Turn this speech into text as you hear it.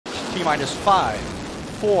T-minus 5,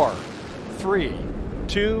 4, 3,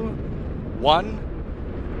 2,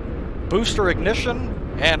 1. Booster ignition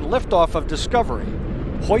and liftoff of Discovery,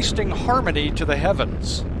 hoisting harmony to the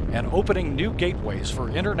heavens and opening new gateways for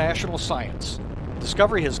international science.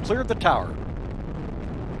 Discovery has cleared the tower.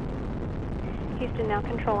 Houston now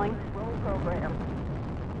controlling. Roll program.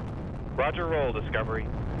 Roger, roll, Discovery.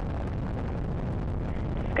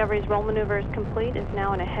 Discovery's roll maneuver is complete. Is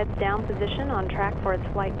now in a heads-down position on track for its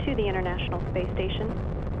flight to the International Space Station.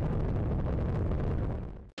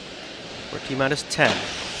 We're T-minus 10,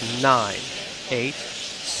 9, 8,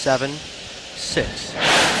 7, 6,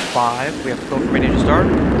 5. We have to go from ready to start.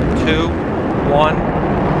 2, 1,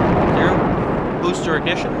 0. Booster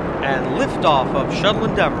ignition and liftoff of Shuttle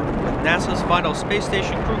Endeavour with NASA's final space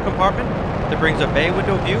station crew compartment that brings a bay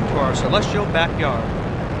window view to our celestial backyard.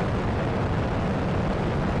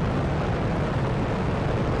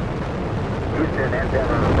 Houston,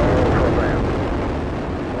 Endeavour, roll program.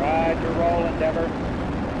 Roger, roll, Endeavour.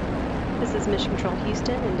 This is Mission Control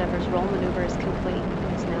Houston. Endeavour's roll maneuver is complete.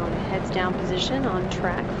 It is now in a heads-down position on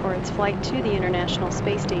track for its flight to the International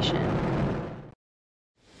Space Station.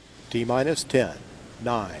 T-minus 10,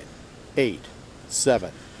 9, 8,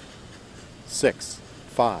 7, 6,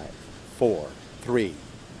 5, 4, 3,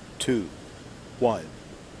 2, 1.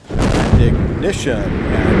 Ignition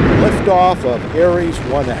and liftoff of Ares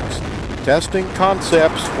 1X. Testing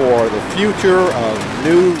concepts for the future of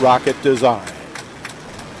new rocket design.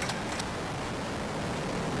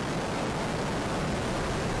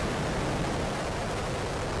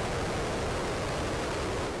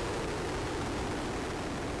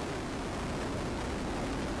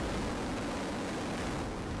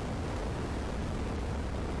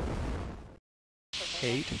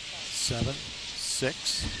 Eight, 7,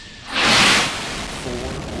 6, 4,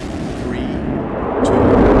 3,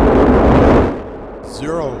 2,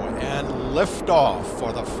 0, and liftoff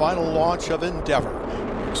for the final launch of Endeavour,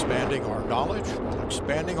 expanding our knowledge while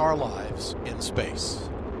expanding our lives in space.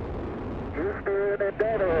 Houston,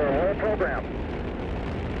 Endeavour, roll program.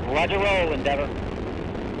 Roger, roll, Endeavour.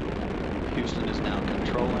 Houston is now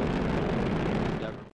controlling.